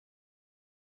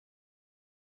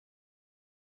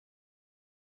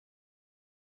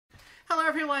Hello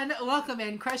everyone, welcome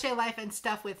in Crochet Life and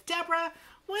Stuff with Deborah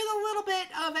with a little bit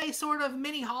of a sort of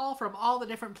mini haul from all the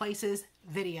different places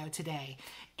video today.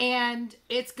 And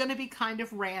it's going to be kind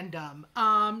of random.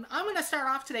 I'm going to start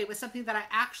off today with something that I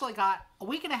actually got a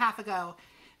week and a half ago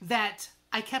that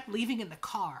I kept leaving in the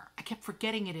car. I kept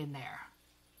forgetting it in there.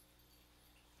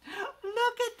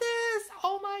 Look at this!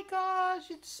 Oh my gosh,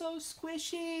 it's so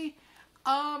squishy.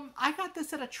 I got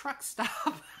this at a truck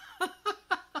stop.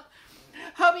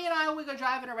 Hubby and I, when we go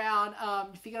driving around,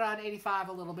 if you get on 85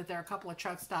 a little bit, there are a couple of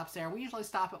truck stops there. We usually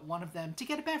stop at one of them to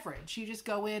get a beverage. You just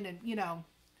go in and, you know,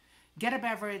 get a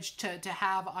beverage to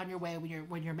have on your way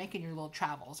when you're making your little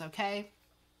travels, okay?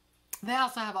 They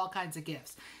also have all kinds of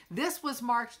gifts. This was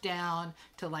marked down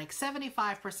to like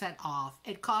 75% off.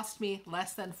 It cost me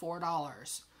less than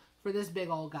 $4 for this big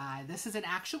old guy. This is an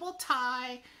actual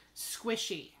tie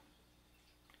squishy.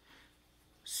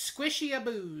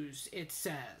 Squishy-a-boos, it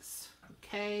says.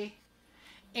 Okay,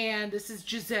 and this is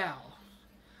Giselle.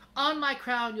 On my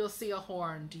crown, you'll see a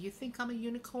horn. Do you think I'm a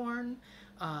unicorn?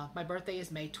 My birthday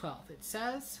is May 12th, it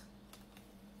says.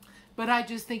 But I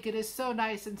just think it is so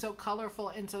nice and so colorful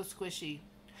and so squishy.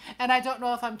 And I don't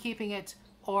know if I'm keeping it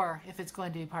or if it's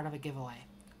going to be part of a giveaway.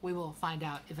 We will find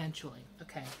out eventually.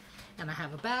 Okay, and I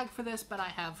have a bag for this, but I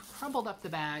have crumbled up the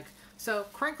bag. So,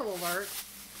 crinkle alert,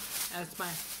 as my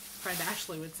friend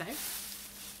Ashley would say.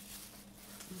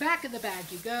 Back in the bag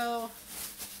you go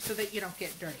so that you don't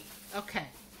get dirty. Okay.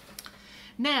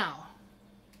 Now,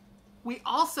 we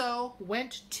also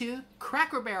went to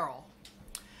Cracker Barrel.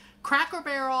 Cracker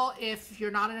Barrel, if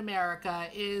you're not in America,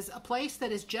 is a place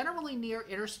that is generally near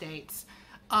interstates.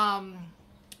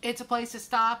 It's a place to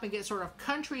stop and get sort of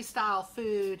country-style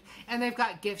food, and they've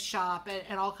got gift shop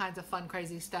and all kinds of fun,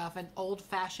 crazy stuff, and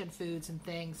old-fashioned foods and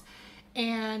things.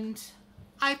 And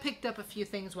I picked up a few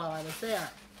things while I was there.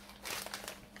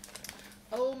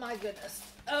 Oh my goodness.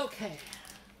 Okay.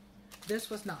 This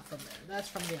was not from there. That's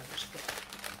from the other store.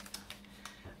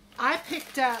 I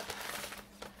picked up,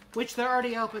 which they're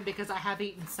already open because I have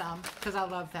eaten some, because I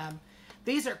love them.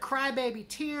 These are Crybaby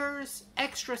Tears,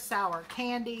 extra sour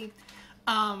candy.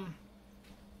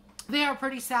 They are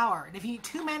pretty sour. And if you eat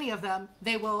too many of them,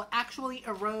 they will actually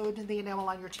erode the enamel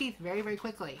on your teeth very, very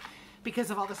quickly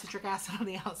because of all the citric acid on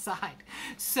the outside.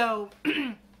 So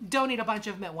don't eat a bunch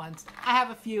of them at once. I have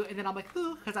a few, and then I'm like,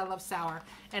 ooh, because I love sour,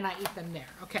 and I eat them there.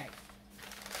 Okay.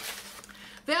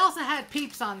 They also had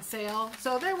Peeps on sale,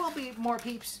 so there will be more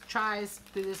Peeps tries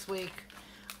through this week.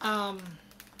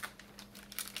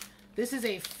 This is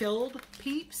a filled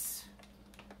Peeps.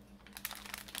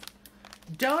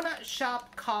 Donut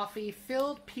Shop Coffee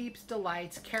Filled Peeps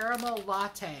Delights Caramel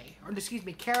Latte, or excuse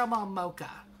me, Caramel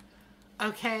Mocha.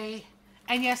 Okay.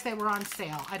 And yes, they were on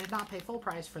sale. I did not pay full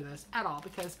price for this at all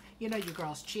because, you know, your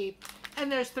girl's cheap. And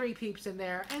there's 3 Peeps in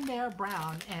there, and they're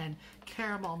brown and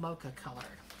caramel mocha colored.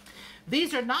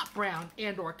 These are not brown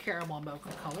and or caramel mocha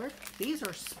colored. These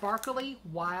are sparkly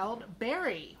wild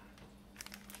berry.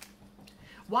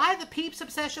 Why the Peeps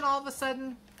obsession all of a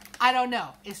sudden? I don't know.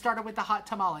 It started with the hot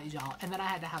tamales, y'all, and then I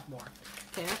had to have more.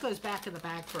 Okay, that goes back in the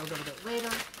bag for a little bit later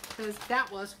because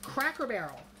that was Cracker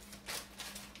Barrel.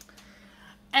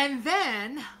 And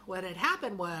then what had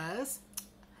happened was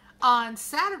on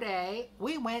Saturday,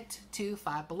 we went to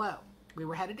Five Below. We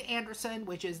were headed to Anderson,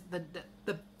 which is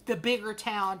the bigger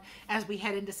town as we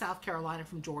head into South Carolina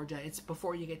from Georgia. It's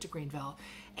before you get to Greenville.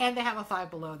 And they have a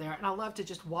Five Below there. And I love to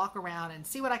just walk around and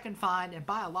see what I can find and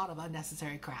buy a lot of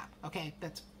unnecessary crap. Okay,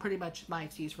 that's pretty much my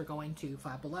excuse for going to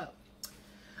Five Below.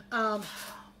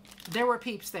 There were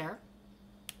Peeps there.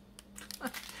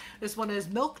 This one is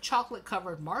milk chocolate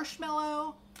covered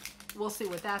marshmallow. We'll see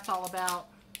what that's all about.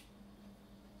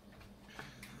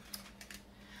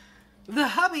 The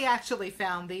hubby actually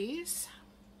found these.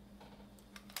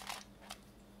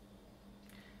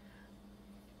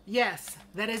 Yes,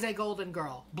 that is a golden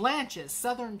girl. Blanche's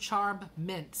Southern Charm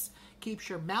Mints. Keeps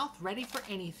your mouth ready for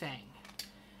anything.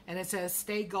 And it says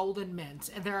stay golden mints.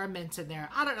 And there are mints in there.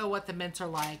 I don't know what the mints are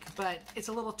like, but it's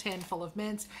a little tin full of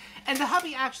mints. And the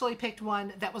hubby actually picked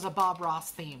one that was a Bob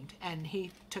Ross themed. And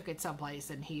he took it someplace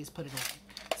and he's put it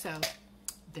in. So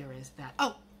there is that.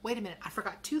 Oh, wait a minute. I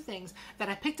forgot 2 things that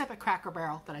I picked up at Cracker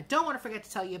Barrel that I don't want to forget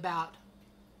to tell you about.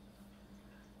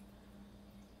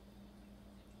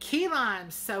 Key lime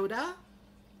soda.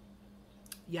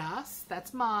 Yes,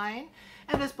 that's mine.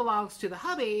 And this belongs to the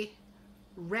hubby.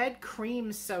 Red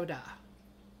cream soda.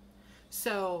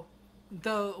 So,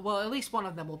 well, at least one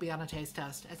of them will be on a taste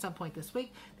test at some point this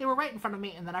week. They were right in front of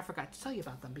me, and then I forgot to tell you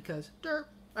about them because, derp.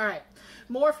 All right,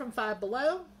 more from Five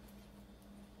Below.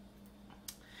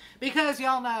 Because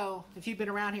y'all know, if you've been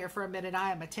around here for a minute,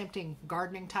 I am attempting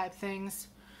gardening type things.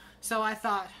 So I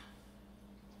thought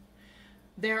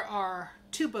there are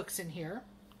 2 books in here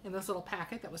in this little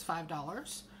packet that was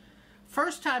 $5.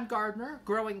 First Time Gardener,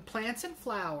 Growing Plants and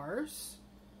Flowers.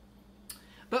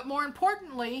 But more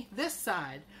importantly, this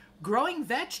side, Growing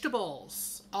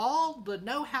Vegetables. All the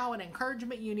know-how and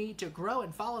encouragement you need to grow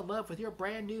and fall in love with your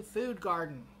brand new food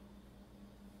garden.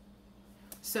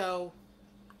 So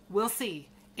we'll see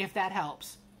if that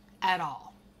helps at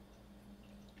all.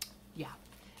 Yeah,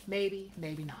 maybe,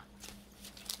 maybe not.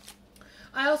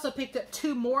 I also picked up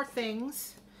 2 more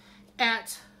things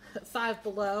at Five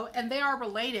Below, and they are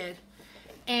related,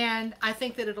 and I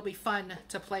think that it'll be fun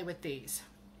to play with these.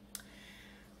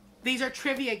 These are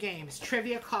trivia games,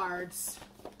 trivia cards.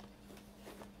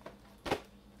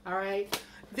 All right.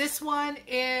 This one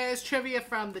is trivia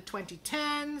from the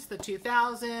 2010s, the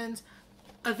 2000s,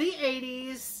 the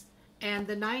 80s, and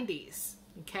the 90s.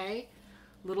 Okay.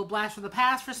 Little blast from the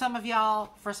past for some of y'all.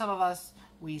 For some of us,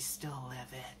 we still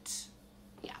live it.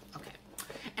 Yeah. Okay.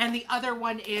 And the other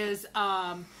one is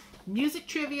music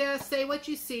trivia, say what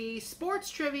you see,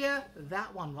 sports trivia.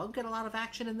 That one won't get a lot of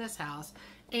action in this house.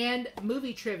 And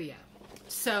movie trivia.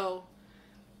 So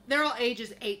they're all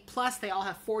ages 8+. They all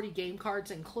have 40 game cards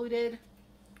included,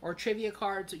 or trivia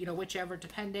cards, you know, whichever,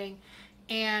 depending.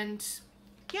 And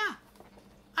yeah,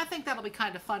 I think that'll be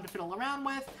kind of fun to fiddle around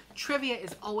with. Trivia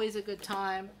is always a good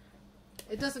time.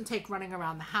 It doesn't take running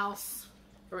around the house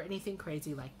or anything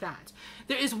crazy like that.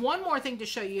 There is one more thing to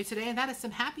show you today, and that is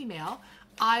some Happy Mail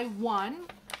I won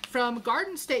from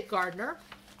Garden State Gardener.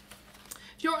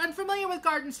 If you're unfamiliar with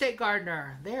Garden State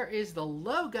Gardener, there is the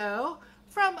logo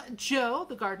from Joe,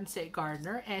 the Garden State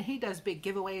Gardener, and he does big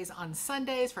giveaways on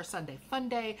Sundays for Sunday Fun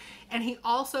Day, and he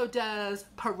also does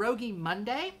Pierogi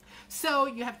Monday. So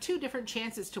you have 2 different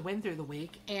chances to win through the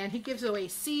week, and he gives away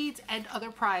seeds and other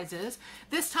prizes.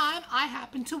 This time, I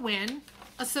happen to win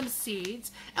some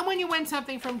seeds, and when you win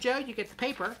something from Joe, you get the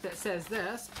paper that says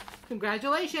this: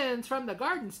 congratulations from the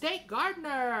Garden State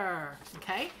Gardener.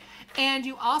 Okay, and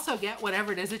you also get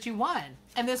whatever it is that you won.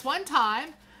 And this one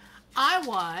time, I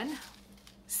won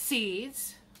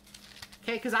seeds,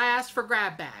 okay, because I asked for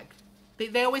grab bag.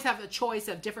 They always have a choice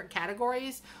of different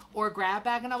categories or grab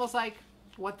bag, and I was like,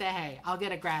 what the hey, I'll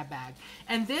get a grab bag.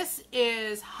 And this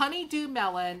is Honeydew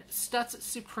Melon Stutz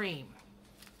Supreme.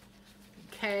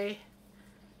 Okay,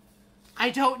 I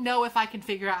don't know if I can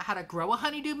figure out how to grow a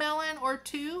honeydew melon or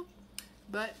 2,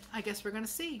 but I guess we're gonna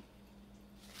see.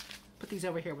 Put these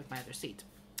over here with my other seeds.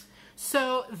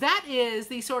 So that is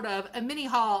the sort of a mini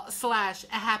haul / a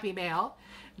Happy Mail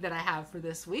that I have for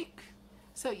this week.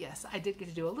 So yes, I did get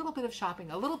to do a little bit of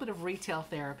shopping, a little bit of retail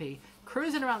therapy,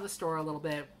 cruising around the store a little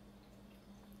bit,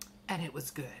 and it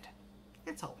was good.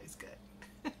 It's always good.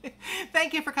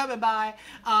 Thank you for coming by.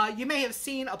 You may have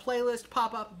seen a playlist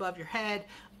pop up above your head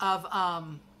of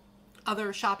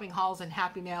other shopping hauls and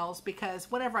Happy Mails, because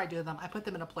whenever I do them, I put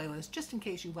them in a playlist just in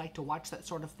case you like to watch that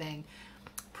sort of thing.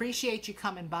 Appreciate you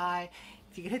coming by.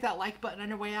 If you could hit that like button on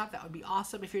your way out, that would be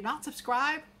awesome. If you're not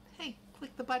subscribed, hey,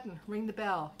 click the button, ring the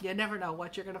bell. You never know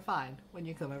what you're going to find when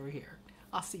you come over here.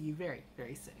 I'll see you very,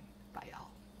 very soon. Bye,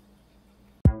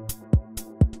 y'all.